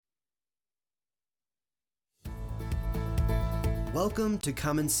Welcome to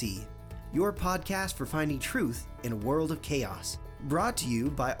Come and See, your podcast for finding truth in a world of chaos. Brought to you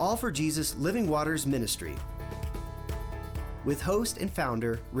by All for Jesus Living Waters Ministry. With host and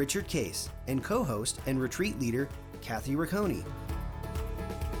founder Richard Case and co-host and retreat leader Kathy Ricconi.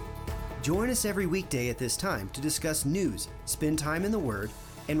 Join us every weekday at this time to discuss news, spend time in the Word,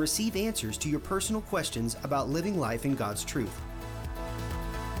 and receive answers to your personal questions about living life in God's truth.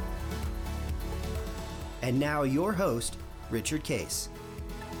 And now your host, Richard Case.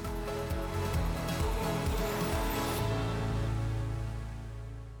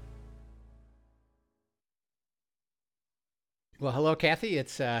 Well, hello, Kathy.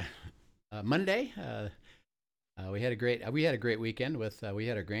 It's Monday. We had a great weekend with we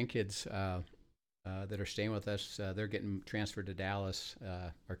had our grandkids that are staying with us. They're getting transferred to Dallas.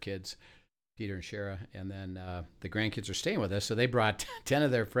 Our kids, Peter and Shara, and then the grandkids are staying with us. So they brought 10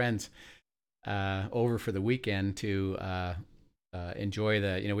 of their friends over for the weekend to enjoy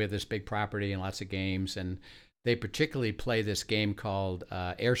we have this big property and lots of games, and they particularly play this game called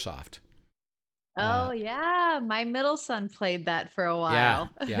Airsoft. Oh yeah, my middle son played that for a while.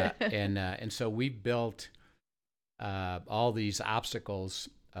 Yeah, and so we built all these obstacles.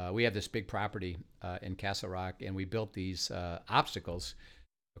 We have this big property in Castle Rock, and we built these obstacles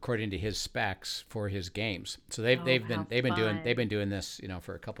according to his specs for his games. So they've been doing this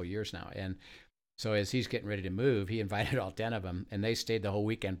for a couple of years now, and so as he's getting ready to move, he invited all 10 of them, and they stayed the whole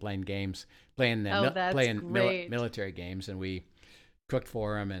weekend playing games, playing military games, and we cooked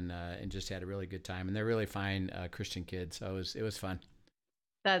for them and just had a really good time. And they're really fine Christian kids, so it was fun.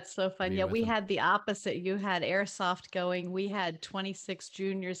 That's so fun. Yeah, we had the opposite. You had Airsoft going. We had 26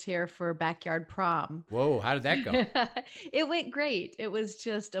 juniors here for backyard prom. Whoa, how did that go? It went great. It was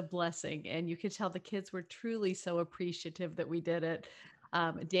just a blessing. And you could tell the kids were truly so appreciative that we did it.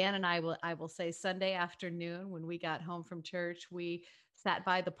 Dan and I will say Sunday afternoon when we got home from church, we sat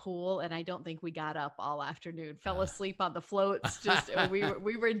by the pool, and I don't think we got up all afternoon. Fell asleep on the floats. Just we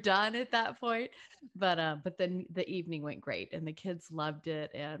were done at that point. But then the evening went great, and the kids loved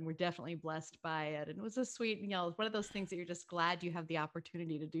it, and we're definitely blessed by it. And it was a sweet, one of those things that you're just glad you have the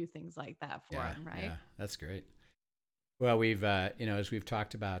opportunity to do things like that for them, right? Yeah, that's great. Well, we've as we've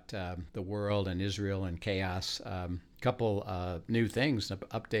talked about the world and Israel and chaos, couple new things,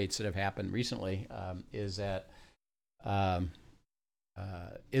 updates that have happened recently is that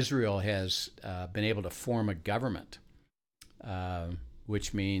Israel has been able to form a government,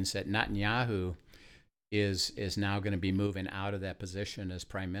 which means that Netanyahu is now going to be moving out of that position as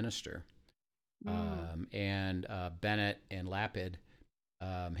prime minister, and Bennett and Lapid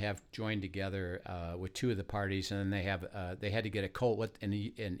have joined together with two of the parties, and then they had to get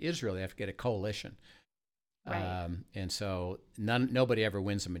in Israel they have to get a coalition. Right. And so nobody ever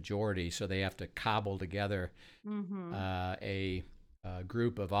wins a majority, so they have to cobble together a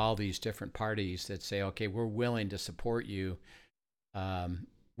group of all these different parties that say, okay, we're willing to support you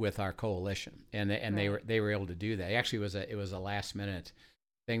with our coalition, and they were able to do that. Actually, it was a last minute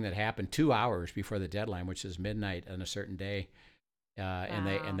thing that happened 2 hours before the deadline, which is midnight on a certain day.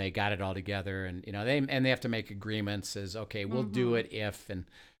 And they got it all together, and they have to make agreements as, okay, we'll do it if, and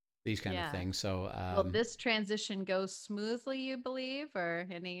these kind of things. So will this transition go smoothly, you believe, or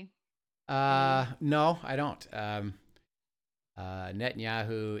any? No, I don't.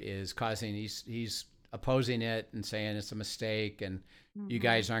 Netanyahu is he's opposing it and saying it's a mistake, and you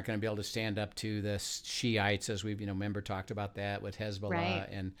guys aren't going to be able to stand up to the Shiites, as we've talked about that with Hezbollah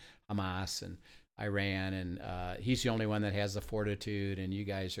and Hamas and Iran, and he's the only one that has the fortitude, and you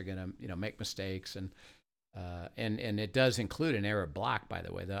guys are going to make mistakes, and it does include an Arab bloc, by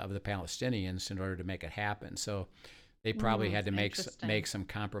the way, of the Palestinians in order to make it happen. So they probably had to make some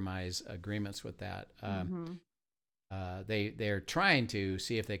compromise agreements with that. They're trying to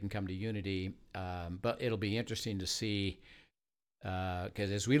see if they can come to unity, but it'll be interesting to see, because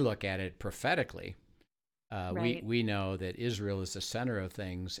as we look at it prophetically, we know that Israel is the center of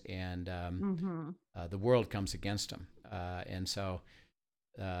things, and the world comes against them, and so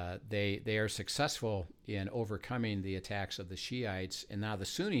they are successful in overcoming the attacks of the Shiites, and now the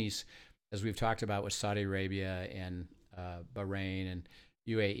Sunnis, as we've talked about with Saudi Arabia and Bahrain and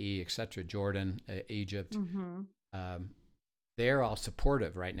UAE, etc., Jordan, Egypt. They're all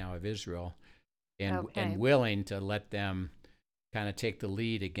supportive right now of Israel, and willing to let them kind of take the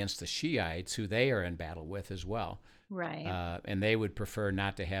lead against the Shiites, who they are in battle with as well. Right. And they would prefer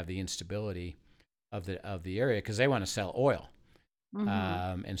not to have the instability of the area, because they want to sell oil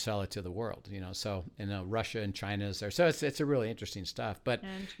and sell it to the world. So Russia and China is there. So it's a really interesting stuff. But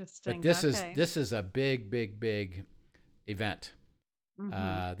this is a big event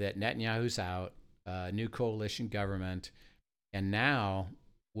that Netanyahu's out, new coalition government. And now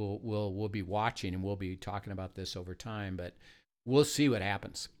we'll be watching, and we'll be talking about this over time, but we'll see what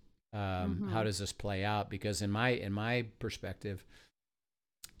happens. How does this play out? Because in my perspective,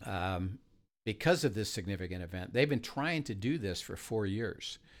 because of this significant event, they've been trying to do this for 4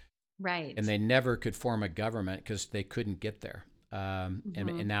 years. Right. And they never could form a government because they couldn't get there.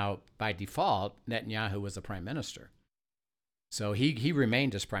 And now, by default, Netanyahu was the prime minister. So he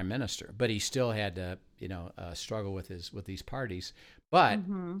remained as prime minister, but he still had to, struggle with these parties. But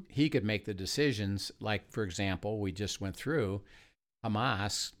he could make the decisions. Like, for example, we just went through,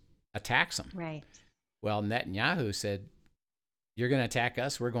 Hamas attacks him. Right. Well, Netanyahu said, "You're going to attack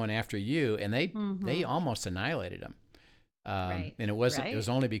us. We're going after you," and they almost annihilated him. Right. And it was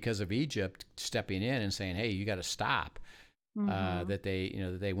only because of Egypt stepping in and saying, "Hey, you got to stop." That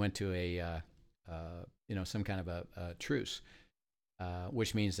they went to a some kind of a truce,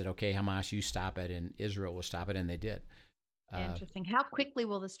 which means that, okay, Hamas, you stop it, and Israel will stop it, and they did. Interesting. How quickly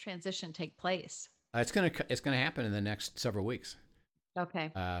will this transition take place? It's gonna happen in the next several weeks.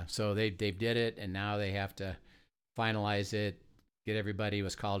 Okay. So they did it, and now they have to finalize it, get everybody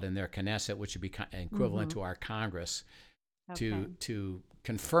what's called in their Knesset, which would be equivalent to our Congress, to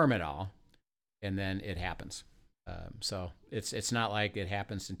confirm it all, and then it happens. So it's not like it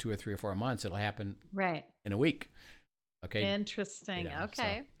happens in 2 or 3 or 4 months. It'll happen in a week. Okay. Interesting.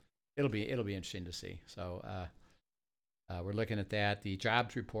 Okay. So it'll be interesting to see. So we're looking at that. The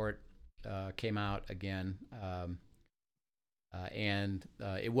jobs report came out again, and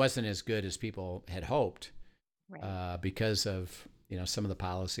it wasn't as good as people had hoped, because of some of the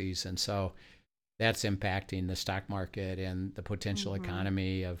policies, and so that's impacting the stock market and the potential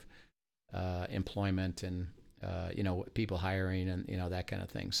economy of employment and people hiring and that kind of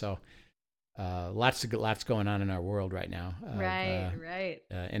thing. So lots going on in our world right now. Right.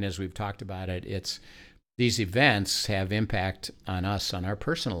 And as we've talked about it, these events have impact on us, on our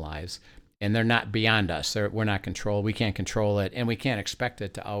personal lives, and they're not beyond us. We're not controlled. We can't control it, and we can't expect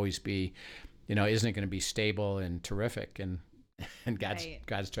it to always be, isn't it going to be stable and terrific? And God's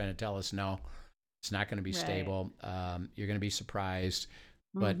trying to tell us, no, it's not going to be stable. You're going to be surprised.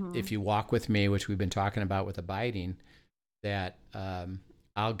 But if you walk with me, which we've been talking about with abiding, that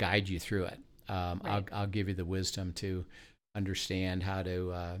I'll guide you through it. I'll give you the wisdom to understand how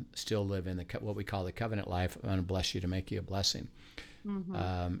to still live in what we call the covenant life. I'm going to bless you to make you a blessing.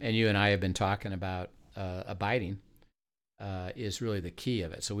 And you and I have been talking about abiding is really the key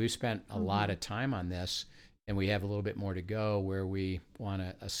of it. So we've spent a lot of time on this, and we have a little bit more to go where we want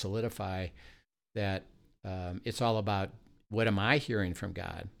to solidify that it's all about, what am I hearing from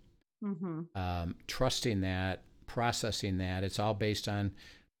God? Trusting that, processing that. It's all based on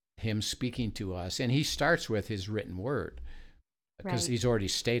Him speaking to us. And He starts with His written word, because He's already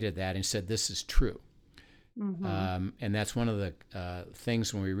stated that and said, this is true. And that's one of the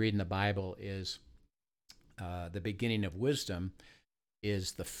things when we read in the Bible is the beginning of wisdom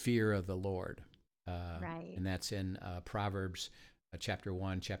is the fear of the Lord. And that's in Proverbs chapter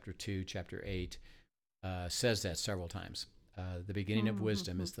 1, chapter 2, chapter 8, says that several times. The beginning of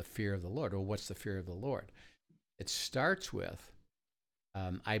wisdom is the fear of the Lord. Well, what's the fear of the Lord? It starts with,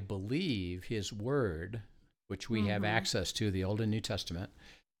 I believe His word, which we have access to, the Old and New Testament,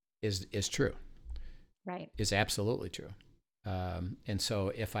 is true. Is absolutely true. And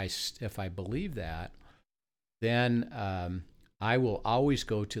so if I believe that, then I will always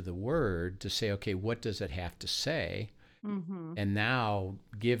go to the word to say, okay, what does it have to say? And now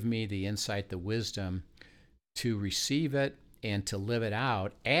give me the insight, the wisdom to receive it and to live it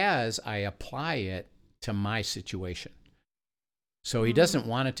out as I apply it to my situation. So He doesn't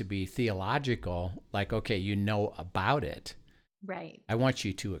want it to be theological, like, okay, you know about it. I want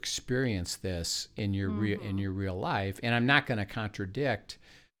you to experience this in your real life, and I'm not going to contradict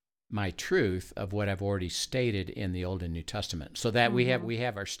my truth of what I've already stated in the Old and New Testament. So that we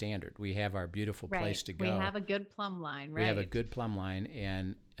have our standard, we have our beautiful place to go. We have a good plumb line, We have a good plumb line,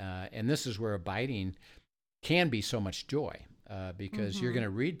 and this is where abiding can be so much joy, because you're going to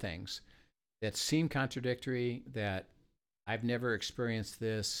read things that seem contradictory, that I've never experienced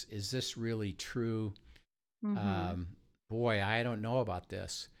this. Is this really true? Boy, I don't know about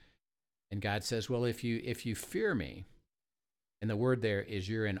this. And God says, well, if you fear me, and the word there is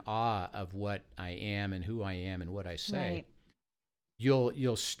you're in awe of what I am and who I am and what I say,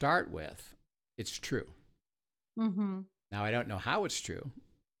 you'll start with, it's true. Now, I don't know how it's true,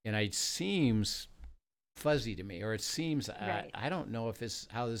 and it seems fuzzy to me, or it seems I don't know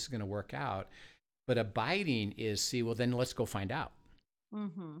how this is going to work out. But abiding is, well, then let's go find out.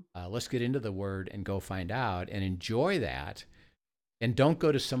 Let's get into the word and go find out and enjoy that. And don't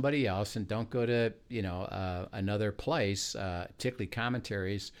go to somebody else, and don't go to another place, particularly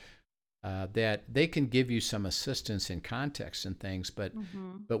commentaries, that they can give you some assistance in context and things. But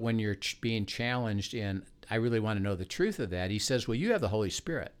when you're being challenged in, I really want to know the truth of that, he says, well, you have the Holy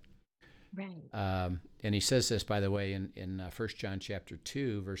Spirit. Right. And he says this, by the way, in 1 John chapter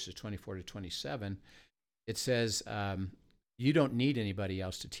 2, verses 24 to 27. It says, you don't need anybody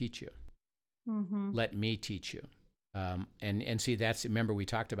else to teach you. Let me teach you. And see, remember we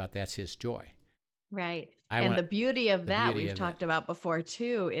talked about, that's his joy. Right. And the beauty of that we've talked about before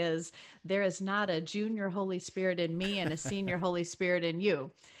too is there is not a junior Holy Spirit in me and a senior Holy Spirit in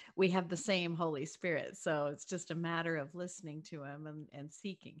you. We have the same Holy Spirit. So it's just a matter of listening to him and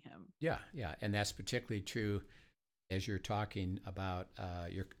seeking him. Yeah. And that's particularly true as you're talking about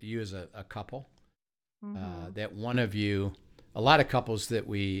you as a couple, that one of you, a lot of couples that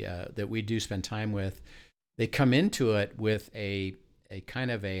we do spend time with, they come into it with a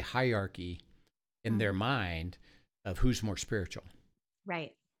kind of a hierarchy in their mind of who's more spiritual.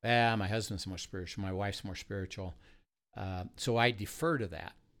 Right. My husband's more spiritual. My wife's more spiritual. So I defer to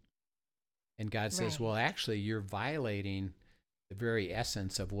that. And God says, well, actually, you're violating the very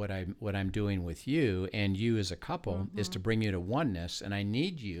essence of what I'm doing with you and you as a couple is to bring you to oneness. And I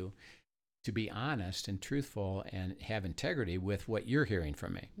need you to be honest and truthful and have integrity with what you're hearing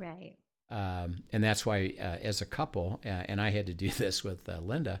from me. Right. And that's why, as a couple, and I had to do this with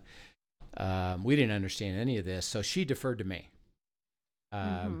Linda, we didn't understand any of this, so she deferred to me.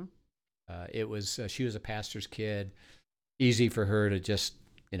 It was she was a pastor's kid, easy for her to just,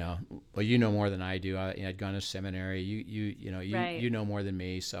 well, you know more than I do. I'd gone to seminary. You know more than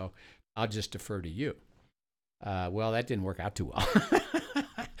me, so I'll just defer to you. Well, that didn't work out too well,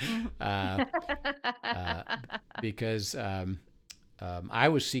 because I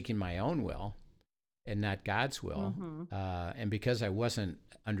was seeking my own will and not God's will, and because I wasn't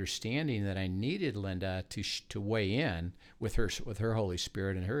understanding that I needed Linda to weigh in with her Holy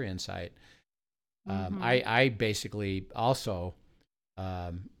Spirit and her insight, I basically also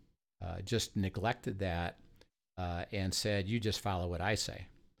just neglected that and said, "You just follow what I say,"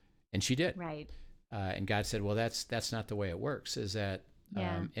 and she did. Right. And God said, "Well, that's not the way it works. Is that?"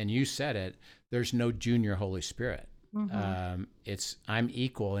 And you said it. There's no junior Holy Spirit. It's I'm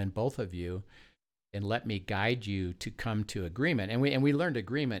equal in both of you, and let me guide you to come to agreement. And we learned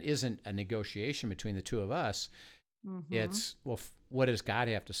agreement isn't a negotiation between the two of us. It's, well, what does God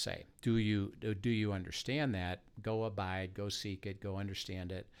have to say? Do you understand that? Go abide, go seek it, go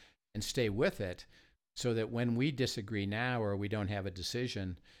understand it, and stay with it, so that when we disagree now or we don't have a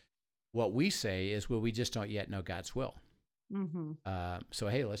decision, what we say is, well, we just don't yet know God's will. So,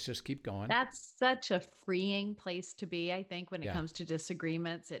 hey, let's just keep going. That's such a freeing place to be, I think, when it comes to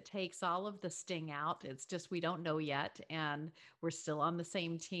disagreements. It takes all of the sting out. It's just we don't know yet, and we're still on the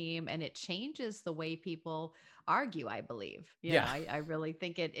same team, and it changes the way people argue, I believe. I really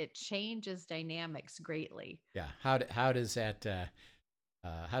think it changes dynamics greatly. Yeah. How does that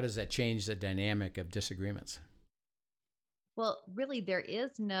change the dynamic of disagreements? Well, really, there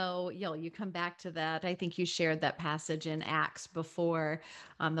is no, you come back to that. I think you shared that passage in Acts before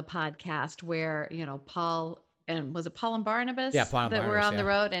on the podcast where, Paul, and was it Paul and Barnabas that were on the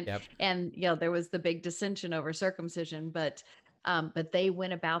road? And there was the big dissension over circumcision, but they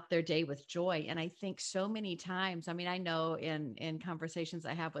went about their day with joy. And I think so many times, I mean, I know in conversations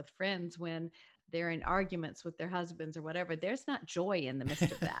I have with friends, when they're in arguments with their husbands or whatever, there's not joy in the midst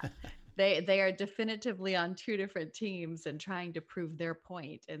of that. They are definitively on two different teams and trying to prove their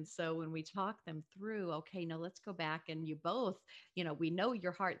point. And so when we talk them through, okay, no, let's go back, and you both, we know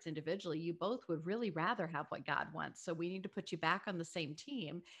your hearts individually, you both would really rather have what God wants. So we need to put you back on the same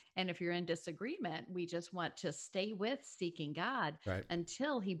team. And if you're in disagreement, we just want to stay with seeking God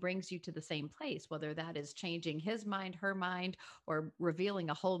until he brings you to the same place, whether that is changing his mind, her mind, or revealing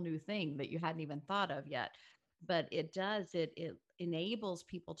a whole new thing that you hadn't even thought of yet. But it enables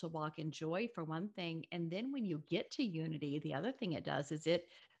people to walk in joy, for one thing. And then when you get to unity, the other thing it does is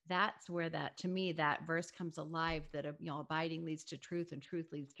that's where to me, that verse comes alive, that, abiding leads to truth and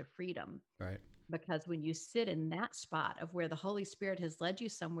truth leads to freedom. Right. Because when you sit in that spot of where the Holy Spirit has led you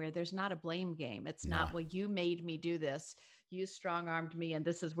somewhere, there's not a blame game. It's not, well, you made me do this, you strong-armed me, and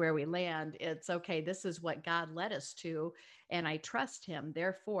this is where we land. It's okay, this is what God led us to, and I trust him.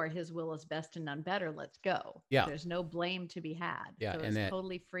 Therefore, his will is best and none better. Let's go. Yeah. There's no blame to be had. Yeah, so it's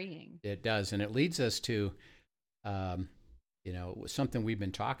totally freeing. It does. And it leads us to, something we've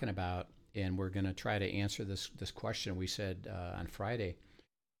been talking about, and we're going to try to answer this question we said on Friday.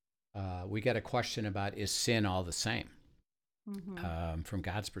 We got a question about, is sin all the same from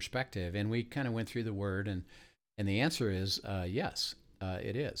God's perspective? And we kind of went through the word, and And the answer is yes,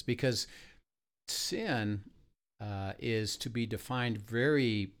 it is. Because sin is to be defined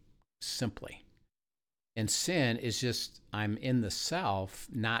very simply. And sin is just, I'm in the self,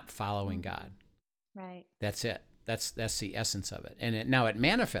 not following God. Right. That's it. That's the essence of it. And now it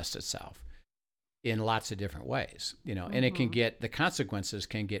manifests itself in lots of different ways, and it can get, the consequences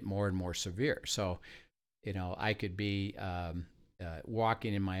can get more and more severe. So, I could be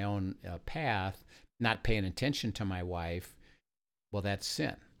walking in my own path, not paying attention to my wife. Well, that's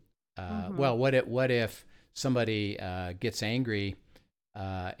sin. Well, what if somebody gets angry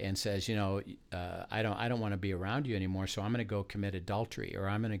and says, I don't want to be around you anymore, so I'm going to go commit adultery, or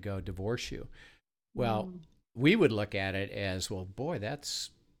I'm going to go divorce you. Well, we would look at it as, well, boy, that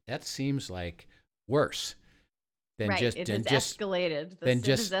seems like worse than Right. just It than has just escalated. The than sin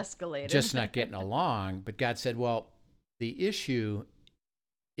just has escalated. just not getting along. But God said, well, the issue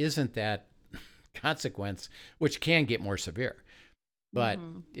isn't that consequence, which can get more severe, but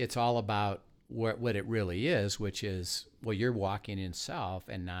it's all about what it really is, which is, well, you're walking in self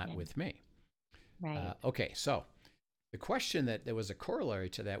and not with me. Right. Okay, so the question that there was a corollary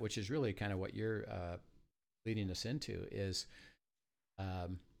to that, which is really kind of what you're leading us into, is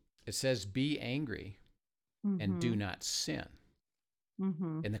it says, be angry and do not sin.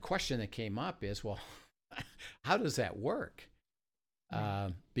 And the question that came up is, well, how does that work?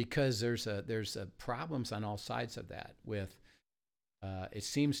 Because there's a problems on all sides of that. With it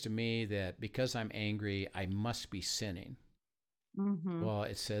seems to me that because I'm angry, I must be sinning. Well,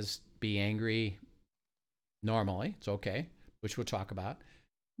 it says be angry normally. It's okay, which we'll talk about.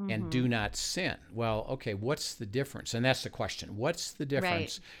 And do not sin. Well, okay, what's the difference? And that's the question. What's the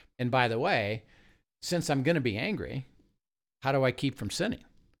difference? Right. And by the way, since I'm going to be angry, how do I keep from sinning?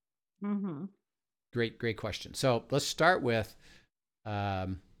 Great question. So let's start with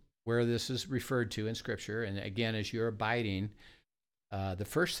where this is referred to in Scripture. And again, as you're abiding, the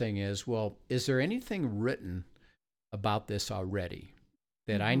first thing is, well, is there anything written about this already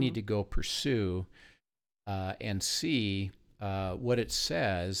that I need to go pursue and see what it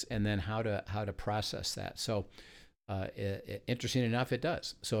says, and then how to process that? So interesting enough, it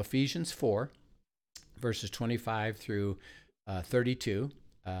does. So Ephesians 4, verses 25 through 32,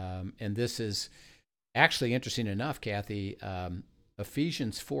 and this is actually interesting enough, Kathy.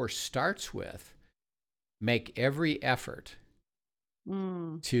 Ephesians 4 starts with, make every effort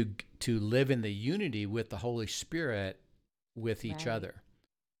to live in the unity with the Holy Spirit with each other.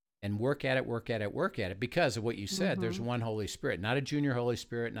 And work at it, because of what you said. There's one Holy Spirit, not a junior Holy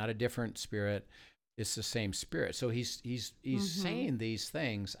Spirit, not a different Spirit. It's the same Spirit. So he's saying these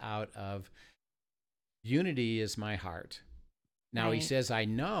things out of unity is my heart. Now he says, I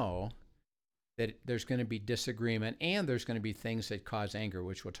know that there's going to be disagreement and there's going to be things that cause anger,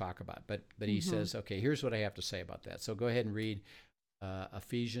 which we'll talk about. But he says, okay, here's what I have to say about that. So go ahead and read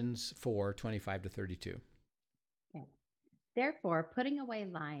Ephesians 4, 25 to 32. Therefore, putting away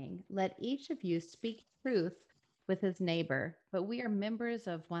lying, let each of you speak truth with his neighbor, but we are members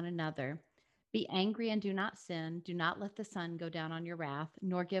of one another. Be angry and do not sin. Do not let the sun go down on your wrath,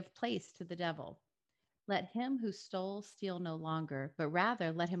 nor give place to the devil. Let him who stole steal no longer, but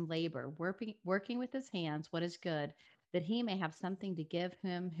rather let him labor, working with his hands what is good, that he may have something to give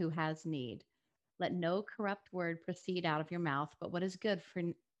him who has need. Let no corrupt word proceed out of your mouth, but what is good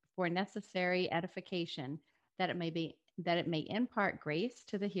for necessary edification, that it may impart grace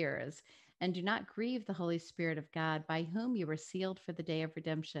to the hearers. And do not grieve the Holy Spirit of God, by whom you were sealed for the day of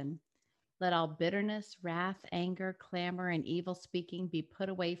redemption. Let all bitterness, wrath, anger, clamor, and evil speaking be put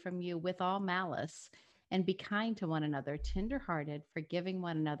away from you with all malice. And be kind to one another, tenderhearted, forgiving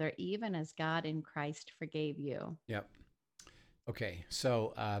one another, even as God in Christ forgave you. Yep. Okay.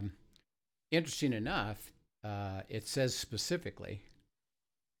 So, interesting enough, it says specifically,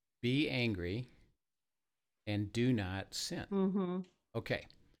 be angry and do not sin. Okay.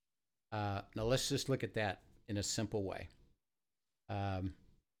 Now let's just look at that in a simple way.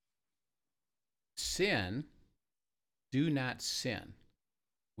 Sin, do not sin.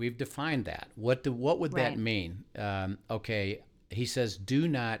 We've defined that. What would that mean? Okay, he says, do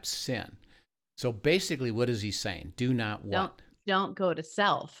not sin. So basically, what is he saying? Do not what? Don't go to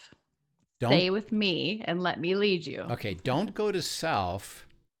self. Stay with me and let me lead you. Okay, don't go to self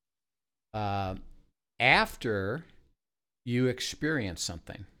after you experience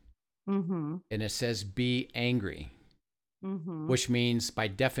something. And it says, be angry. Which means, by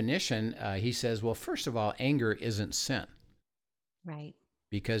definition, he says, well, first of all, anger isn't sin. Right.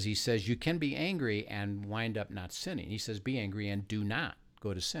 Because he says you can be angry and wind up not sinning. He says, be angry and do not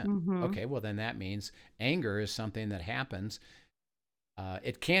go to sin. Okay, well, then that means anger is something that happens.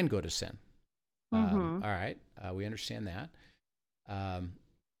 It can go to sin. Mm-hmm. All right, we understand that. Um,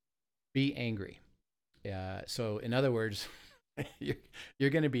 be angry. So, in other words, you're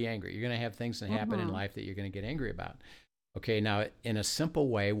going to be angry. You're going to have things that happen in Mm-hmm. life that you're going to get angry about. Okay, now, in a simple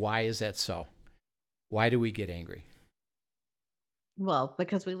way, why is that so? Why do we get angry? Well,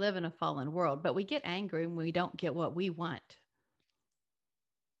 because we live in a fallen world, but we get angry when we don't get what we want.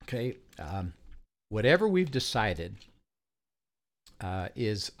 Okay, whatever we've decided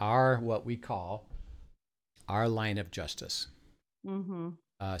is our what we call our line of justice. Mm-hmm.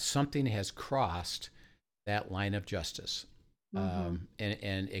 Something has crossed that line of justice, Mm-hmm.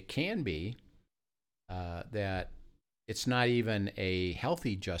 and it can be that it's not even a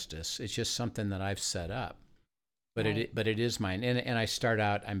healthy justice. It's just something that I've set up, but Right. it is mine. And I start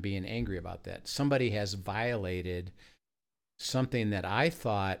out, I'm being angry about that. Somebody has violated something that I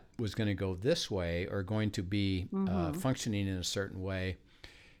thought was going to go this way or going to be Mm-hmm. functioning in a certain way,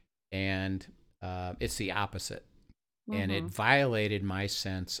 and it's the opposite. And it Mm-hmm. violated my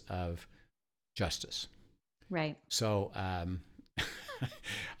sense of justice. Right. So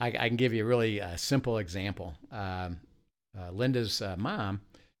I can give you a really simple example. Linda's mom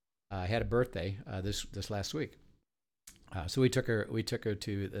had a birthday this last week, so we took her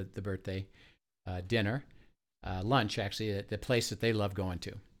to the birthday dinner, lunch actually at the place that they love going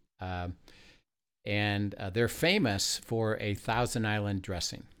to, and they're famous for a Thousand Island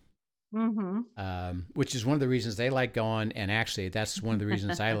dressing. Mm-hmm. Which is one of the reasons they like going, and actually that's one of the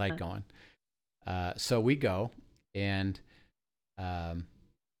reasons I like going. So we go, and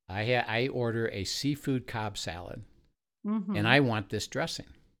I order a seafood Cobb salad, Mm-hmm. and I want this dressing.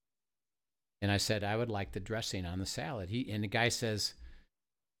 And I said I would like the dressing on the salad. And the guy says,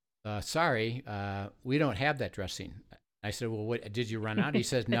 "Sorry, we don't have that dressing." I said, "Well, what did you run out?" He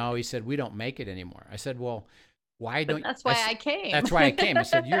says, "No." He said, "We don't make it anymore." I said, "Well, why But don't?" that's why I came. That's why I came. I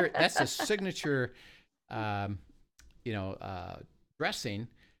said, That's a signature, um, dressing.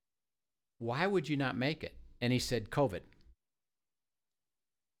 Why would you not make it?" And he said, "COVID."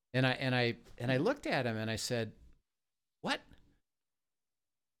 And I looked at him and I said, "What?"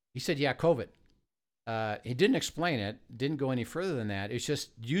 He said, "Yeah, COVID." He didn't explain it. Didn't go any further than that. It's just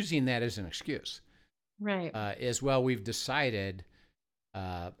using that as an excuse. Right. As well, we've decided.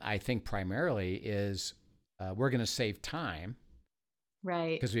 I think primarily is we're going to save time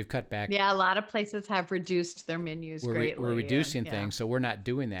Right. because we've cut back. Yeah, a lot of places have reduced their menus greatly. We're reducing yeah. things, so we're not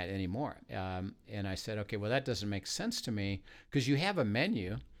doing that anymore. And I said, okay, well, that doesn't make sense to me because you have a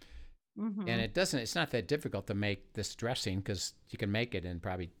menu, Mm-hmm. and it's not that difficult to make this dressing because you can make it in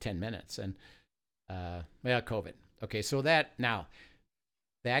probably 10 minutes. And COVID. Okay, so that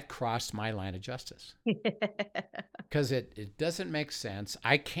crossed my line of justice because it doesn't make sense.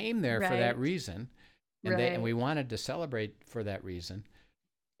 I came there for that Right. reason, and Right. we wanted to celebrate for that reason,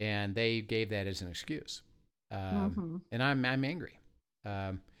 and they gave that as an excuse, Mm-hmm. and I'm angry.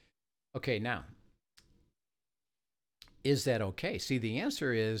 Okay, now is that okay? See, the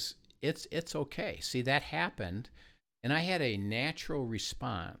answer is it's okay. See, that happened, and I had a natural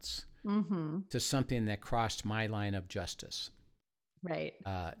response Mm-hmm. to something that crossed my line of justice. Right.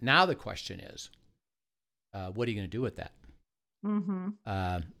 Now the question is, what are you going to do with that? Mm-hmm.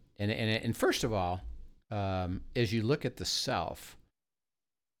 And first of all, as you look at the self,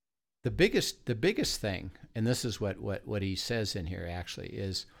 the biggest thing, and this is what he says in here actually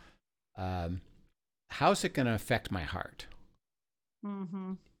is, how's it going to affect my heart?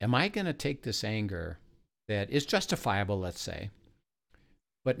 Mm-hmm. Am I going to take this anger that is justifiable, let's say,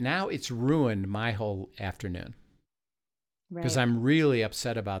 but now it's ruined my whole afternoon? Because Right. I'm really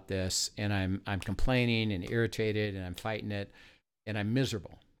upset about this, and I'm complaining and irritated, and I'm fighting it, and I'm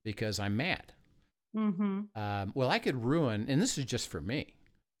miserable because I'm mad. Mm-hmm. Well, I could ruin, and this is just for me,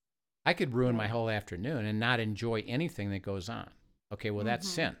 I could ruin my Right. whole afternoon and not enjoy anything that goes on. Okay, well, that's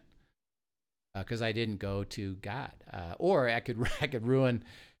Mm-hmm. sin because I didn't go to God. Or I could ruin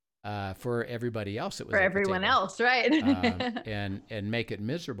for everybody else that was For at the everyone table, else, right? and make it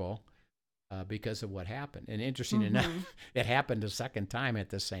miserable because of what happened. And interesting enough, Mm-hmm. it happened a second time at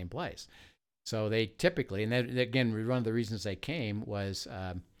the same place. So they typically, and then again, one of the reasons they came was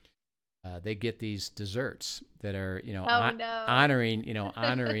they get these desserts that are, Oh no. honoring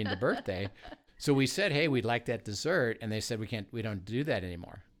the birthday. So we said, hey, we'd like that dessert, and they said we don't do that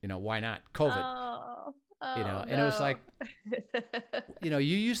anymore. Why not? COVID. Oh. And it was like, you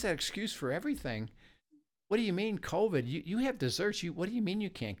use that excuse for everything. What do you mean COVID? You have desserts. What do you mean you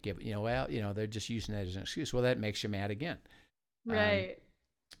can't give it? Well, they're just using that as an excuse. Well, that makes you mad again. Right.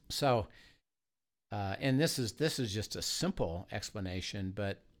 So, and this is just a simple explanation,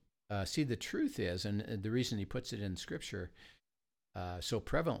 but see, the truth is, and the reason he puts it in Scripture so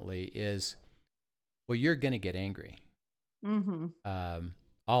prevalently is well, you're going to get angry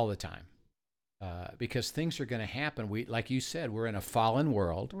all the time because things are going to happen. Like you said, we're in a fallen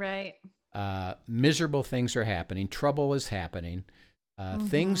world. Right. Miserable things are happening. Trouble is happening.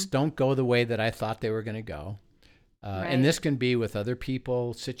 Things don't go the way that I thought they were going to go. And this can be with other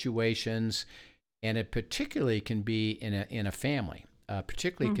people, situations, and it particularly can be in a family.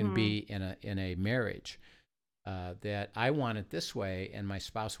 Particularly can be in a marriage. That I want it this way, and my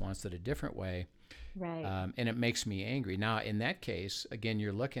spouse wants it a different way. Right. And it makes me angry. Now, in that case, again,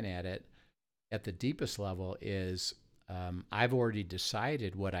 you're looking at it at the deepest level is I've already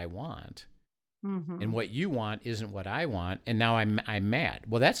decided what I want. And what you want isn't what I want, and now I'm mad.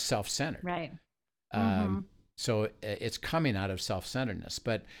 Well, that's self-centered. Right. So it's coming out of self-centeredness.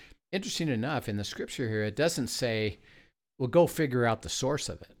 But interesting enough, in the scripture here, it doesn't say, well, go figure out the source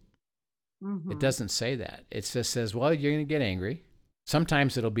of it. It doesn't say that. It just says, well, you're going to get angry.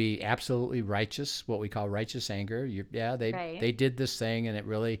 Sometimes it'll be absolutely righteous, what we call righteous anger. They did this thing, and it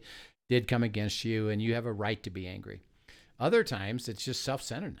really did come against you, and you have a right to be angry. Other times, it's just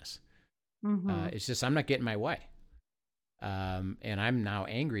self-centeredness. It's just, I'm not getting my way. And I'm now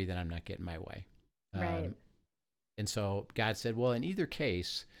angry that I'm not getting my way. Right. And so God said, well, in either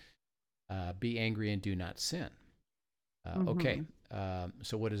case, be angry and do not sin. Okay.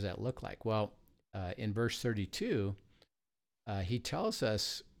 So what does that look like? Well, in verse 32, he tells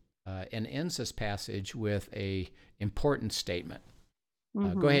us and ends this passage with a important statement.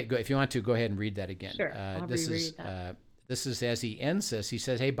 Go ahead. If you want to, go ahead and read that again. Sure. I'll reread that. This is as he ends this, he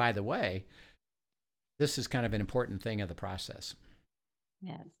says, hey, by the way, this is kind of an important thing of the process.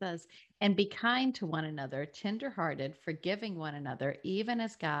 Yeah, it says, and be kind to one another, tenderhearted, forgiving one another, even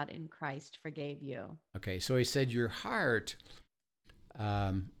as God in Christ forgave you. Okay, so he said your heart,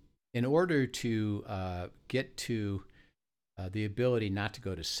 in order to get to the ability not to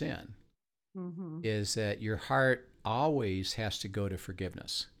go to sin, is that your heart always has to go to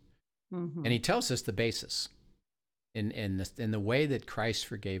forgiveness. And he tells us the basis in the way that Christ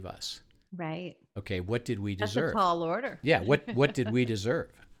forgave us. Right. Okay, what did we deserve? That's a tall order. Yeah, what did we deserve?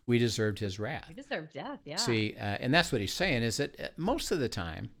 We deserved his wrath. We deserve death, yeah. See, and that's what he's saying, is that most of the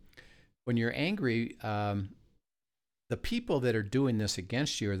time, when you're angry, the people that are doing this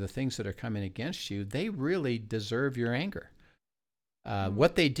against you or the things that are coming against you, they really deserve your anger.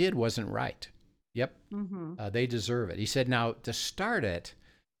 What they did wasn't right. Yep, they deserve it. He said, now, to start it,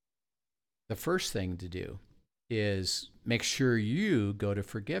 the first thing to do is make sure you go to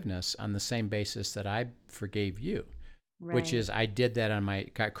forgiveness on the same basis that I forgave you, which is I did that on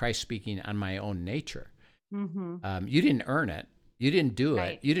Christ speaking on my own nature. You didn't earn it. You didn't do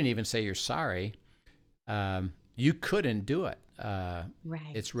it. You didn't even say you're sorry. You couldn't do it.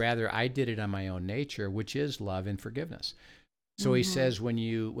 It's rather I did it on my own nature, which is love and forgiveness. So he says when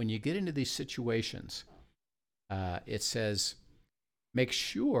you get into these situations, it says, make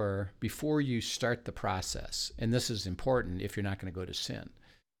sure before you start the process, and this is important if you're not going to go to sin,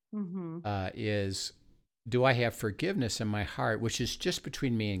 is do I have forgiveness in my heart, which is just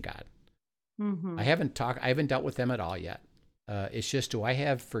between me and God? I haven't dealt with them at all yet. It's just, do I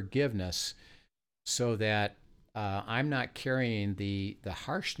have forgiveness so that I'm not carrying the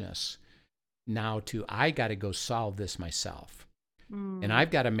harshness now to, I got to go solve this myself. And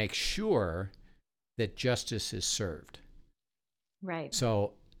I've got to make sure that justice is served. Right.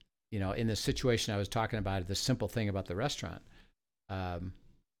 So, in the situation I was talking about, the simple thing about the restaurant,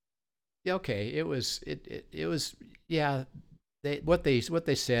 it was, what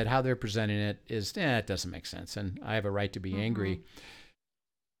they said, how they're presenting it is, it doesn't make sense. And I have a right to be angry.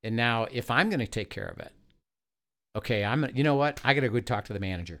 And now if I'm going to take care of it, okay, you know what? I got to go talk to the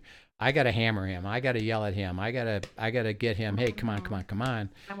manager. I got to hammer him. I got to yell at him. I got to get him. Hey, come on.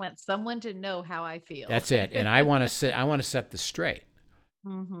 I want someone to know how I feel. That's it. And I want to set this straight.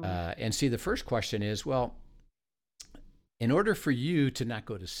 And see, the first question is, well, in order for you to not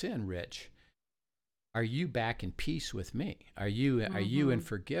go to sin, Rich, are you back in peace with me? Are you in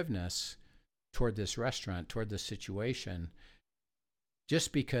forgiveness toward this restaurant, toward this situation,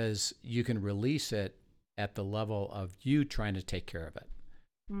 just because you can release it at the level of you trying to take care of it?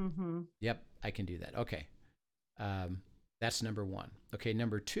 Yep, I can do that. Okay. That's number one. Okay,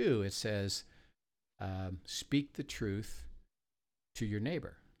 number two, it says, speak the truth to your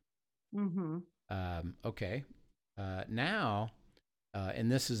neighbor. Okay. Now,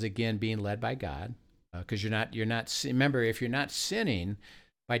 and this is again being led by God, because remember, if you're not sinning,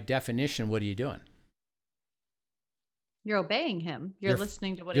 by definition, what are you doing? You're obeying him. You're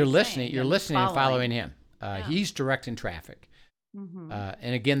listening to what you're he's listening. saying. You're listening and following him. Yeah. He's directing traffic.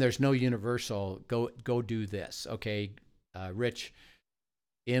 And again, there's no universal go do this. Okay, Rich,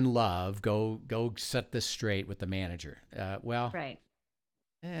 in love, go set this straight with the manager. Right.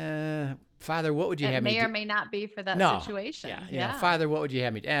 Father, what would you It have me may do? or may not be for that No. situation. Yeah. Father, what would you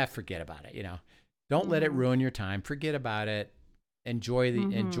have me do? Forget about it. Don't let it ruin your time. Forget about it. Enjoy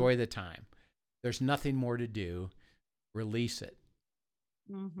the time. There's nothing more to do. Release it.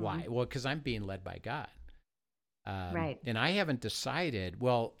 Why? Well, because I'm being led by God. Right. And I haven't decided,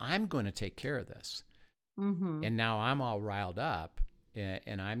 well, I'm going to take care of this. And now I'm all riled up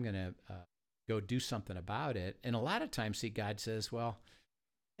and I'm going to go do something about it. And a lot of times, see, God says, well,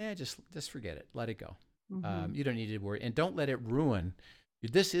 just forget it. Let it go. You don't need to worry. And don't let it ruin.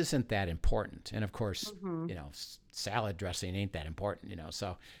 This isn't that important. And of course, salad dressing ain't that important,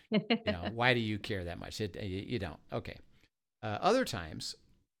 so, why do you care that much? You don't. Okay. Other times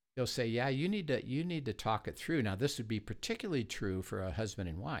they'll say, yeah, you need to talk it through. Now, this would be particularly true for a husband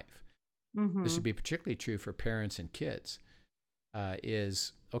and wife. This would be particularly true for parents and kids.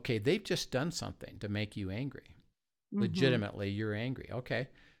 Is, okay, they've just done something to make you angry. Legitimately, you're angry. Okay.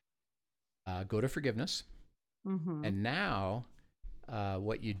 Go to forgiveness. And now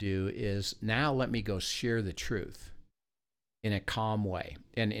what you do is, now let me go share the truth in a calm way.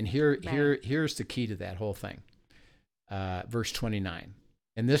 And here's the key to that whole thing. Verse 29.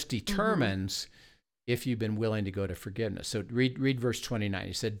 And this determines if you've been willing to go to forgiveness. So read verse 29.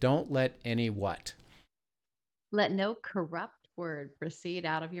 He said, don't let any what? Let no corrupt word proceed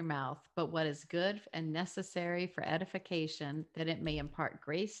out of your mouth, but what is good and necessary for edification, that it may impart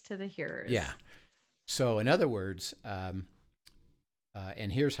grace to the hearers. Yeah. So in other words, and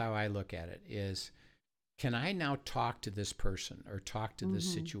here's how I look at it is, can I now talk to this person or talk to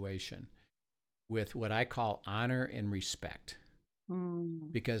this situation with what I call honor and respect?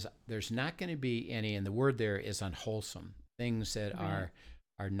 Because there's not going to be any, and the word there is unwholesome, things that are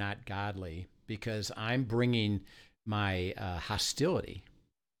not godly, because I'm bringing my hostility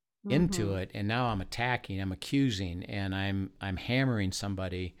into it, and now I'm attacking, I'm accusing, and I'm hammering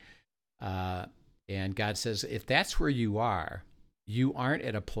somebody. And God says, if that's where you aren't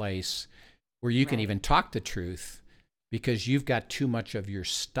at a place where you can even talk the truth, because you've got too much of your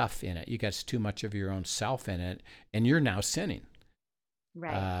stuff in it. You got too much of your own self in it, and you're now sinning.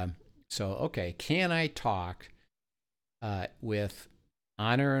 Right. So, okay, can I talk with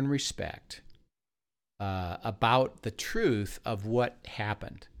honor and respect about the truth of what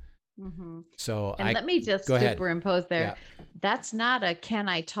happened? So and let me just go ahead. superimpose there. Yeah. That's not a can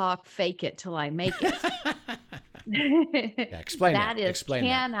I talk, fake it till I make it. Explain that. That is, explain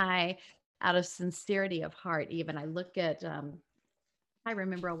can that. I, out of sincerity of heart, even I look at, I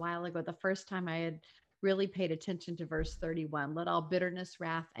remember a while ago, the first time I had really paid attention to verse 31, let all bitterness,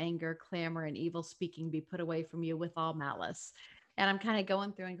 wrath, anger, clamor, and evil speaking be put away from you with all malice. And I'm kind of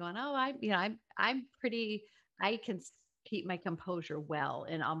going through and going, oh, I can keep my composure well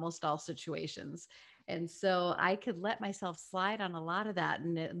in almost all situations. And so I could let myself slide on a lot of that.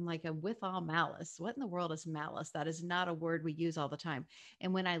 And like with all malice, what in the world is malice? That is not a word we use all the time.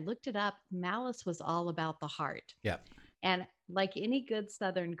 And when I looked it up, malice was all about the heart. Yeah. And like any good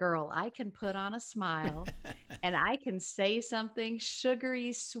Southern girl, I can put on a smile and I can say something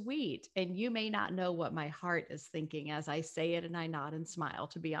sugary sweet. And you may not know what my heart is thinking as I say it, and I nod and smile,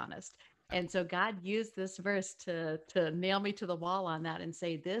 to be honest. And so God used this verse to nail me to the wall on that and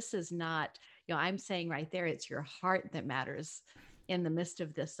say, this is not, I'm saying right there, it's your heart that matters in the midst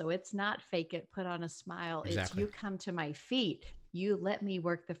of this. So it's not fake it, put on a smile. Exactly. It's you come to my feet. You let me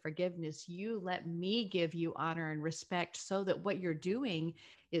work the forgiveness. You let me give you honor and respect so that what you're doing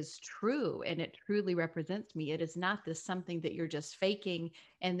is true and it truly represents me. It is not this something that you're just faking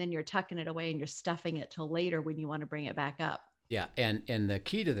and then you're tucking it away and you're stuffing it till later when you want to bring it back up. Yeah, and the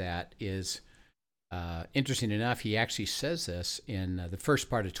key to that is, interesting enough, he actually says this in the first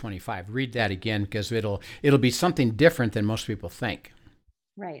part of 25. Read that again, because it'll be something different than most people think.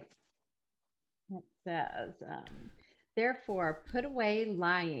 Right. It says, therefore, put away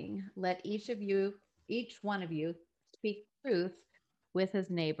lying. Let each one of you speak truth with his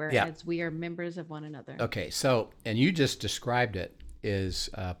neighbor, as we are members of one another. Okay, so, and you just described it, is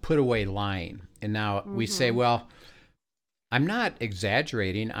put away lying. And now we say, well, I'm not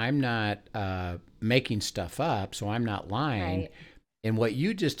exaggerating. I'm not making stuff up, so I'm not lying. Right. And what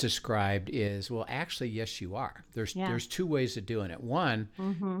you just described is, well, actually, yes, you are. There's two ways of doing it. One,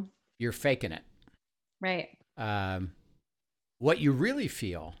 you're faking it. Right. What you really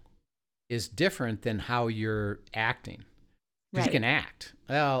feel is different than how you're acting. Because you can act.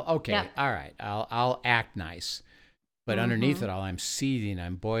 Well, okay, all right, I'll act nice. But underneath it all, I'm seething,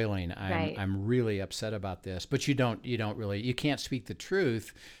 I'm boiling, I'm really upset about this. But you can't speak the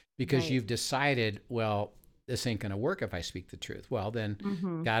truth because you've decided, well, this ain't going to work if I speak the truth. Well, then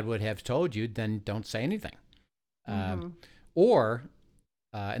Mm-hmm. God would have told you, then don't say anything. Mm-hmm. Or,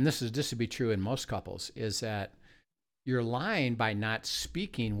 and this would be true in most couples, is that you're lying by not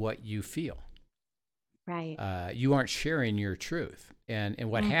speaking what you feel. Right. You aren't sharing your truth. And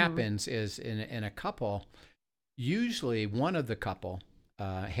what Mm-hmm. happens is in a couple, usually one of the couple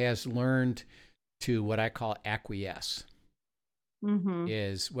has learned to what I call acquiesce. Mm-hmm.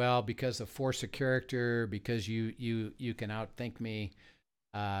 Is, well, because of force of character, because you can outthink me,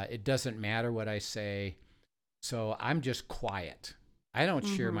 it doesn't matter what I say, so I'm just quiet. I don't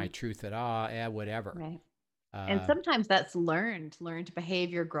share my Mm-hmm. truth at all. Whatever. Right. And Uh, sometimes that's learned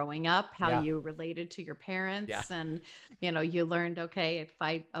behavior growing up, how yeah, you related to your yeah, parents. And, you learned, okay, if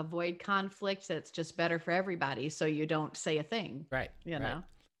I avoid conflict, it's just better for everybody. So you don't say a thing, right, you right. know?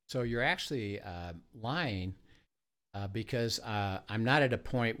 So you're actually lying because I'm not at a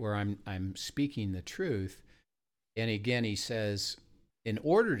point where I'm speaking the truth. And again, he says, in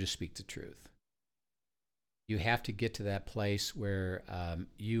order to speak the truth, you have to get to that place where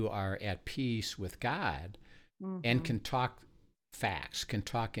you are at peace with God and Mm-hmm. can talk facts, can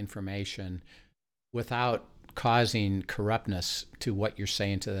talk information without causing corruptness to what you're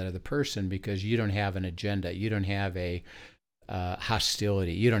saying to that other person, because you don't have an agenda. You don't have a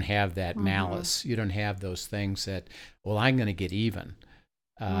hostility. You don't have that Mm-hmm. malice. You don't have those things that, well, I'm going to get even.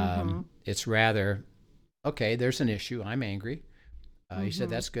 Mm-hmm. It's rather, okay, there's an issue. I'm angry. He said,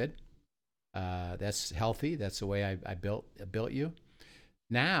 Mm-hmm. that's good. That's healthy. That's the way I built you.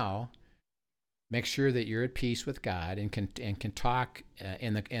 Now, make sure that you're at peace with God and can talk.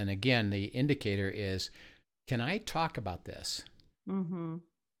 And again, the indicator is, can I talk about this Mm-hmm.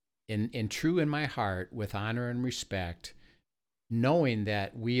 in true in my heart with honor and respect, knowing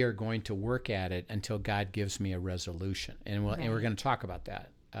that we are going to work at it until God gives me a resolution, and we're Right. going to talk about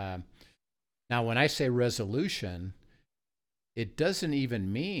that. Now, when I say resolution, it doesn't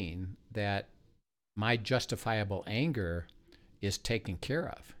even mean that my justifiable anger is taken care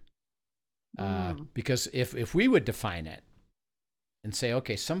of. Mm. Because if we would define it and say,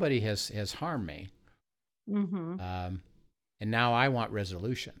 okay, somebody has harmed me, Mm-hmm. and now I want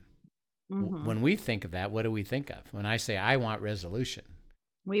resolution. Mm-hmm. When we think of that, what do we think of? When I say I want resolution,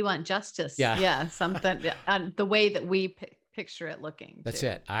 We want justice. yeah, Yeah. Something, the way that we picture it looking that's too.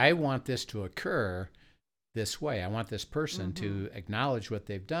 it. I want this to occur this way. I want this person Mm-hmm. to acknowledge what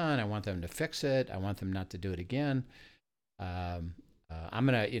they've done. I want them to fix it. I want them not to do it again. I'm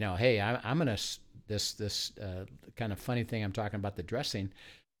gonna, hey, I'm gonna this kind of funny thing I'm talking about, the dressing.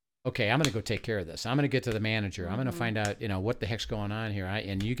 Okay, I'm gonna go take care of this. I'm gonna get to the manager. I'm gonna Mm-hmm. find out, what the heck's going on here.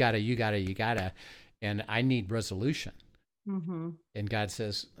 And you gotta, and I need resolution. Mm-hmm. And God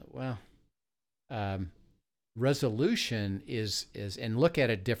says, well, resolution is, and look at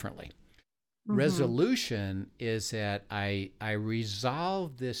it differently. Mm-hmm. Resolution is that I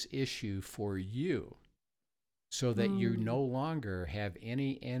resolve this issue for you, so that you no longer have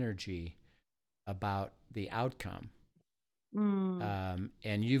any energy about the outcome.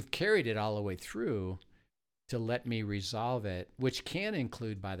 And you've carried it all the way through to let me resolve it, which can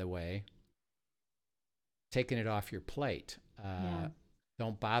include, by the way, taking it off your plate. Yeah.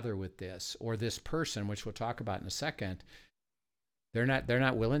 Don't bother with this, or this person, which we'll talk about in a second. They're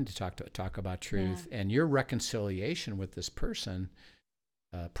not willing to talk about truth, and your reconciliation with this person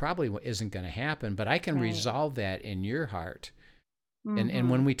probably isn't going to happen. But I can Right. resolve that in your heart. Mm-hmm. And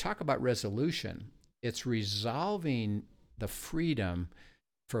when we talk about resolution, it's resolving the freedom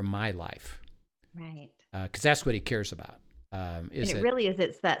for my life, Right. because that's what he cares about. And it really is,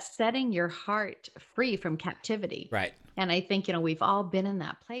 it's that setting your heart free from captivity. Right. And I think, we've all been in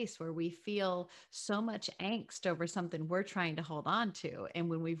that place where we feel so much angst over something we're trying to hold on to. And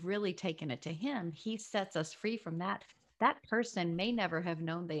when we've really taken it to him, he sets us free from that. That person may never have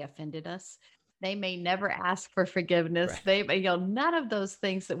known they offended us. They may never ask for forgiveness. Right. They, none of those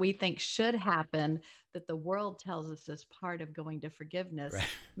things that we think should happen, that the world tells us is part of going to forgiveness, Right.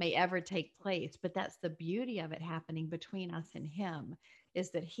 may ever take place. But that's the beauty of it happening between us and him,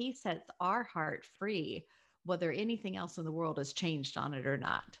 is that he sets our heart free, whether anything else in the world has changed on it or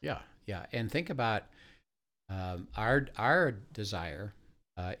not. Yeah. Yeah. And think about our desire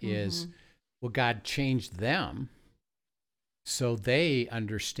is, will God change them so they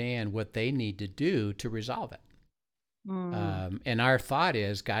understand what they need to do to resolve it? And our thought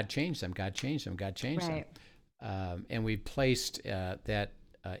is, God changed them, God changed them, God changed Right. them. And we placed that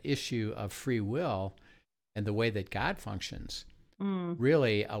issue of free will and the way that God functions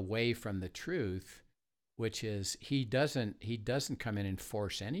really away from the truth, which is he doesn't come in and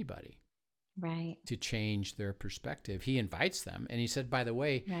force anybody. Right. to change their perspective. He invites them. And he said, by the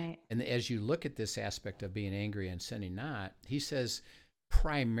way, Right. and as you look at this aspect of being angry and sinning not, he says,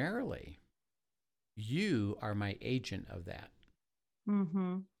 primarily, you are my agent of that.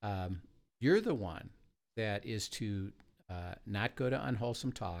 Mm-hmm. You're the one that is to not go to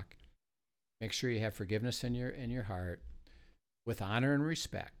unwholesome talk. Make sure you have forgiveness in your heart, with honor and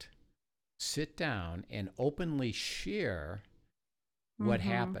respect. Sit down and openly share what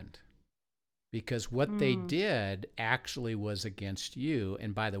happened, because what they did actually was against you.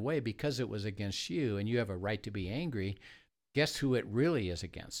 And by the way, because it was against you and you have a right to be angry, guess who it really is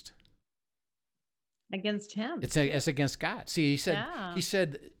against? Against him. It's against God. See, he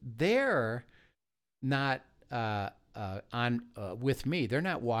said they're not on with me. They're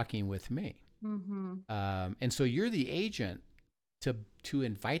not walking with me. And so you're the agent to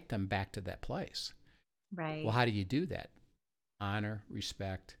invite them back to that place. Right. Well, how do you do that? Honor,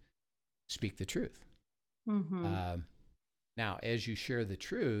 respect, speak the truth. Now, as you share the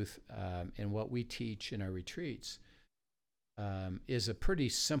truth, and what we teach in our retreats is a pretty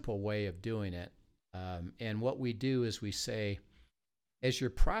simple way of doing it. And what we do is we say, as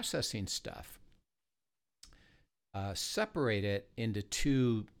you're processing stuff, separate it into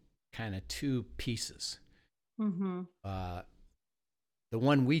two pieces. The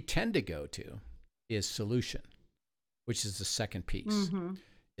one we tend to go to is solution, which is the second piece.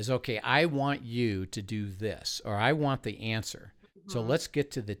 Is, okay, I want you to do this, or I want the answer. So let's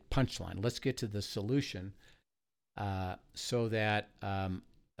get to the punchline. Let's get to the solution, so that,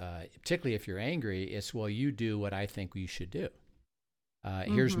 particularly if you're angry, it's, well, you do what I think you should do.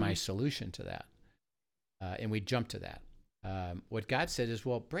 Here's my solution to that. And we jump to that. What God said is,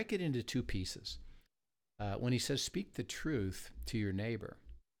 well, break it into two pieces. When he says, speak the truth to your neighbor.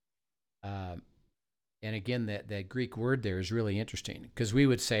 And again, that Greek word there is really interesting, because we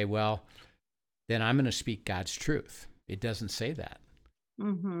would say, well, then I'm going to speak God's truth. It doesn't say that.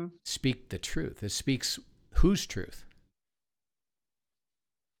 Speak the truth. It speaks whose truth?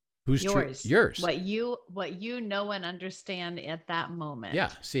 Whose truth? Yours. What you know and understand at that moment.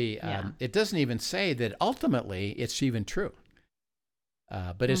 Yeah. See, it doesn't even say that ultimately it's even true.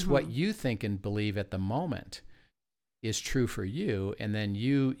 But it's what you think and believe at the moment is true for you, and then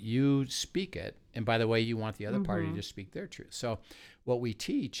you speak it. And by the way, you want the other party to speak their truth. So what we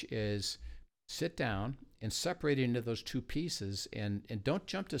teach is sit down and separate it into those two pieces, and don't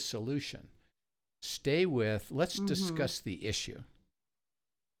jump to solution. Stay with, let's discuss the issue.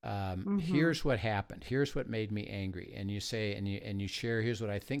 Here's what happened. Here's what made me angry. And you say, and you share, here's what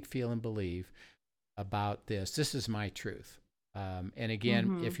I think, feel, and believe about this. This is my truth. And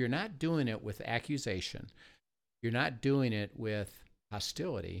again, if you're not doing it with accusation, you're not doing it with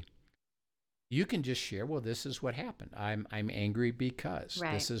hostility, you can just share, well, this is what happened. I'm angry because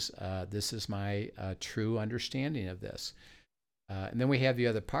this is my true understanding of this. And then we have the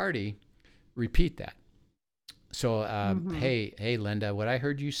other party repeat that. So, hey, Linda, what I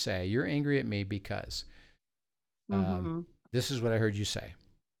heard you say, you're angry at me because this is what I heard you say.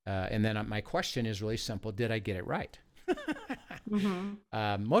 And then my question is really simple. Did I get it right?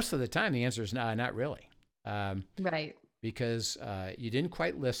 Most of the time, the answer is no, not really. Right. Because you didn't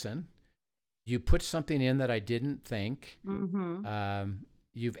quite listen. You put something in that I didn't think.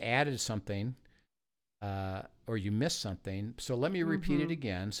 You've added something, or you missed something. So let me repeat it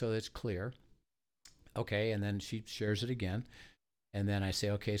again so it's clear. Okay, and then she shares it again. And then I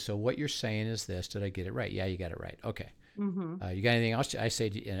say, okay, so what you're saying is this. Did I get it right? Yeah, you got it right. Okay. You got anything else? I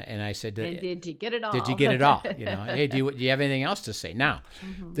say, and I said, did you get it all? Did you get it all? Hey, do you have anything else to say? Now,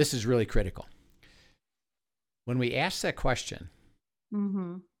 this is really critical. When we ask that question,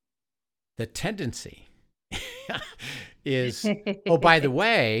 the tendency is, oh, by the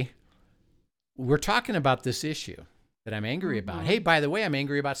way, we're talking about this issue that I'm angry about. Hey, by the way, I'm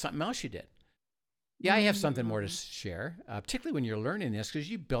angry about something else you did. Yeah, I have something more to share, particularly when you're learning this, because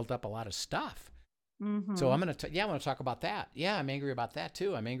you built up a lot of stuff. So I'm going to talk about that. Yeah, I'm angry about that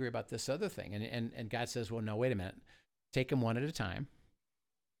too. I'm angry about this other thing. And God says, well, no, wait a minute. Take them one at a time.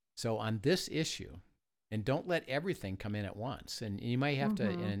 So on this issue, and don't let everything come in at once. And you might have to,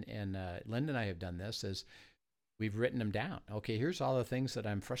 and Linda and I have done this, is we've written them down. Okay, here's all the things that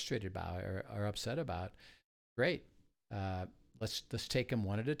I'm frustrated about or upset about. Great. Let's take them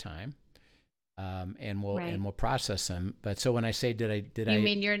one at a time. And we'll process them. But so when I say, did I? You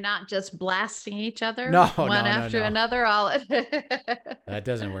mean you're not just blasting each other one after another? All that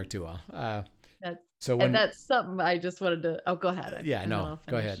doesn't work too well. That's something I just wanted to. Oh, go ahead. Yeah, no,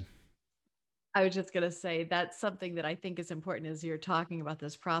 go ahead. I was just going to say that's something that I think is important as you're talking about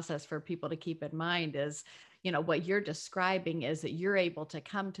this process for people to keep in mind is, what you're describing is that you're able to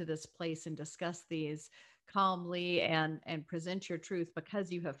come to this place and discuss these calmly and present your truth because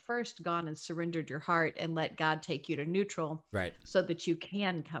you have first gone and surrendered your heart and let God take you to neutral, Right. so that you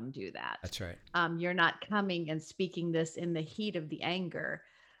can come do that. That's right. You're not coming and speaking this in the heat of the anger.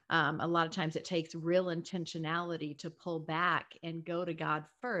 A lot of times it takes real intentionality to pull back and go to God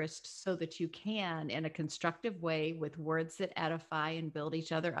first, so that you can, in a constructive way, with words that edify and build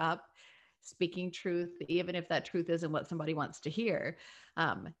each other up, speaking truth, even if that truth isn't what somebody wants to hear.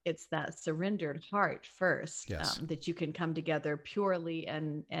 It's that surrendered heart first, Yes. that you can come together purely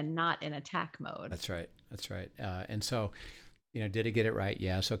and not in attack mode. That's right. That's right. And so, did I get it right?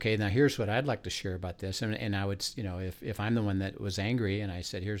 Yes. Okay. Now here's what I'd like to share about this. And I would, if I'm the one that was angry and I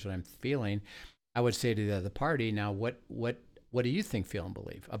said, here's what I'm feeling, I would say to the other party, now what do you think, feel, and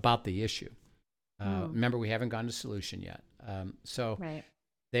believe about the issue? Remember, we haven't gone to solution yet. So Right.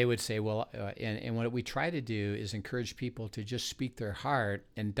 they would say, well, and what we try to do is encourage people to just speak their heart,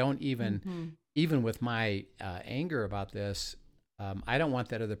 and don't even with my anger about this, I don't want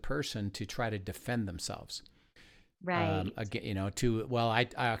that other person to try to defend themselves. Right. Again,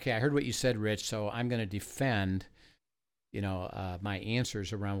 I heard what you said, Rich, so I'm going to defend, my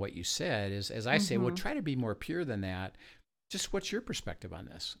answers around what you said. As I say, well, try to be more pure than that. Just what's your perspective on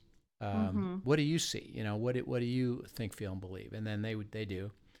this? What do you see? What do you think, feel, and believe? And then they do.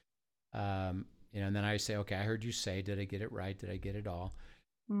 And then I say, okay, I heard you say, did I get it right? Did I get it all?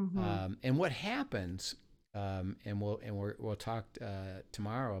 And what happens, and we'll talk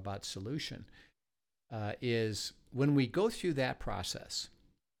tomorrow about solution, is when we go through that process.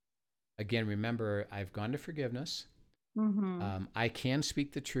 Again, remember, I've gone to forgiveness. I can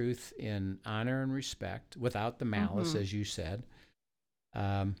speak the truth in honor and respect without the malice, as you said.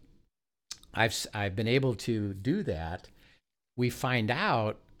 I've been able to do that. We find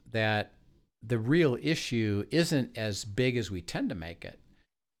out that the real issue isn't as big as we tend to make it.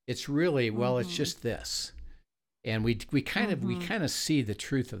 It's really, well, it's just this. And we kind of see the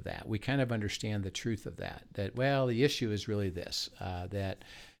truth of that. We kind of understand the truth of that, well, the issue is really this,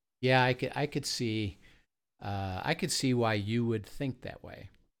 I could see why you would think that way.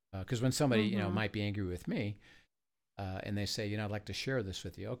 Because when somebody, might be angry with me, and they say, I'd like to share this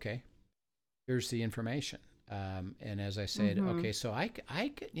with you. Okay, here's the information. And as I said, okay, so I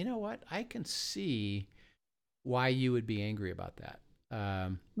you know what? I can see why you would be angry about that.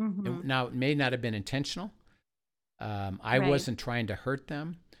 Now, it may not have been intentional. I wasn't trying to hurt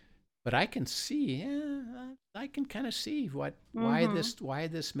them, but I can see, I can kind of see why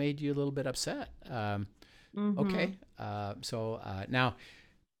this made you a little bit upset. Okay. So now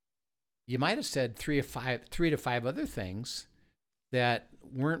you might have said 3 to 5 other things that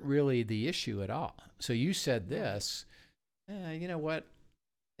weren't really the issue at all. So you said this, you know what?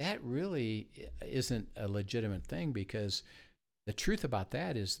 That really isn't a legitimate thing, because the truth about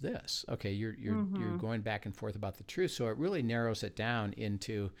that is this. Okay, you're going back and forth about the truth, so it really narrows it down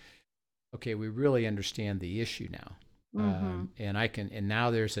into, okay, we really understand the issue now, and now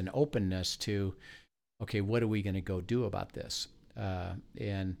there's an openness to, okay, what are we going to go do about this?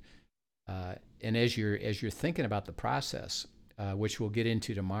 And as you're thinking about the process, which we'll get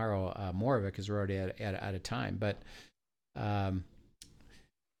into tomorrow, more of it because we're already out of time, but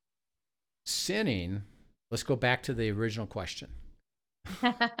sinning. Let's go back to the original question.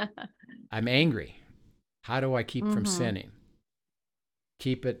 I'm angry. How do I keep from sinning?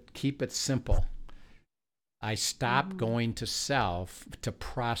 Keep it simple. I stop going to self to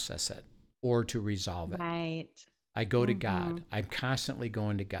process it or to resolve it. Right. I go to God. I'm constantly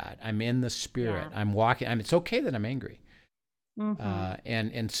going to God. I'm in the Spirit. Yeah. I'm walking. It's okay that I'm angry.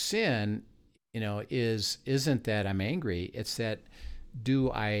 And sin, isn't that I'm angry. It's that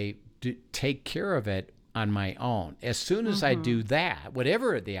do I take care of it on my own. As soon as I do that,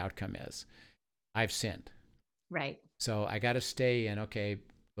 whatever the outcome is, I've sinned. Right. So I got to stay in, okay,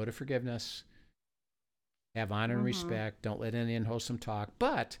 go to forgiveness, have honor and respect, don't let any unwholesome talk,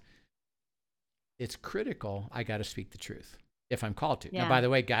 but it's critical, I got to speak the truth if I'm called to. Yeah. Now, by the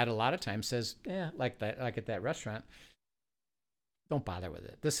way, God a lot of times says, like at that restaurant, don't bother with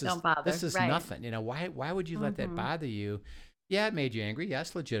it. This is nothing. Why would you let that bother you? Yeah, it made you angry. Yeah,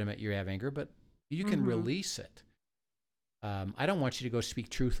 it's legitimate you have anger, but you can release it. I don't want you to go speak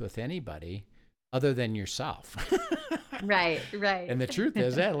truth with anybody other than yourself. Right. And the truth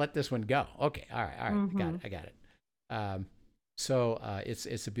is, let this one go. Okay, all right, I got it. So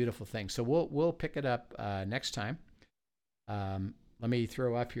it's a beautiful thing. So we'll pick it up next time. Let me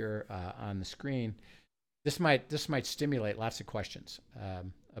throw up here on the screen. This might stimulate lots of questions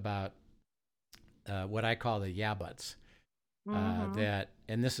about what I call the yeah buts. that,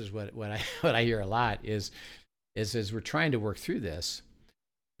 and this is what I what I hear a lot is as we're trying to work through this,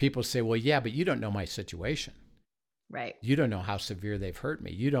 people say, well, yeah, but you don't know my situation. Right. You don't know how severe they've hurt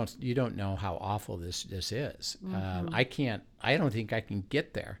me. You don't know how awful this is. I don't think I can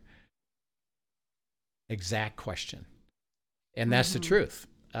get there. Exact question. And that's the truth.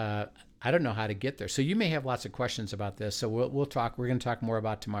 I don't know how to get there. So you may have lots of questions about this. So we'll talk. We're going to talk more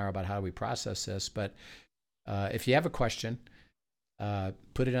about tomorrow about how we process this. But if you have a question,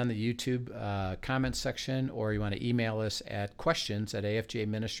 put it on the YouTube comment section, or you want to email us at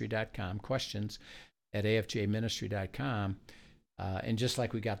questions@afjministry.com, questions@afjministry.com. And just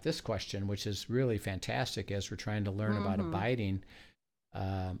like we got this question, which is really fantastic as we're trying to learn about abiding,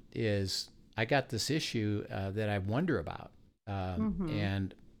 is I got this issue that I wonder about.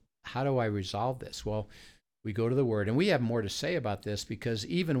 And how do I resolve this? Well, we go to the Word, and we have more to say about this because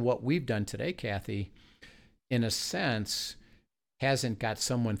even what we've done today, Kathy, in a sense, hasn't got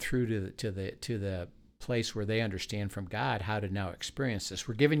someone through to the place where they understand from God how to now experience this.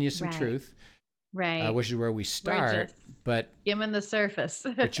 We're giving you some truth, which is where we start. But skimming the surface.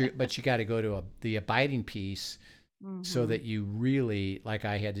 but you got to go to the abiding piece, so that you really, like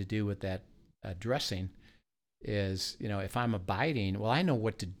I had to do with that dressing, is, if I'm abiding, well, I know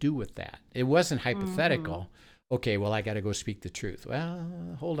what to do with that. It wasn't hypothetical. Okay, well, I got to go speak the truth.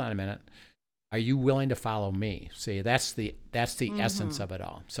 Well, hold on a minute. Are you willing to follow me? See, that's the essence of it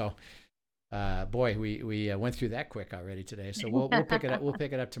all. So, boy, we went through that quick already today. So we'll pick it up. We'll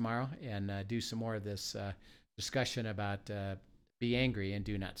pick it up tomorrow and do some more of this discussion about be angry and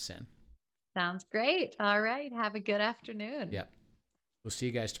do not sin. Sounds great. All right. Have a good afternoon. Yep. We'll see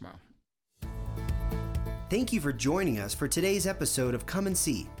you guys tomorrow. Thank you for joining us for today's episode of Come and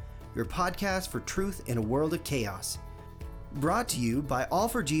See, your podcast for truth in a world of chaos. Brought to you by All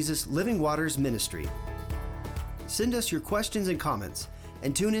for Jesus Living Waters Ministry. Send us your questions and comments,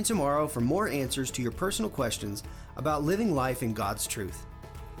 and tune in tomorrow for more answers to your personal questions about living life in God's truth.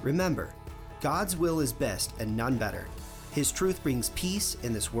 Remember, God's will is best and none better. His truth brings peace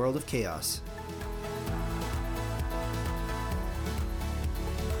in this world of chaos.